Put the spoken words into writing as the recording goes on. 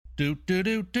Do do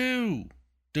do do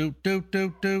do do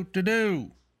do do do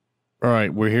do. All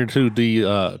right, we're here to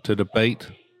debate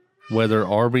whether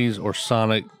Arby's or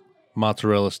Sonic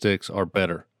mozzarella sticks are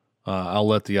better. I'll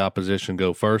let the opposition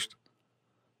go first.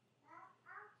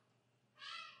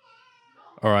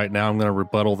 All right, now I'm going to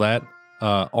rebuttal that.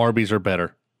 Arby's are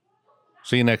better.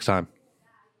 See you next time.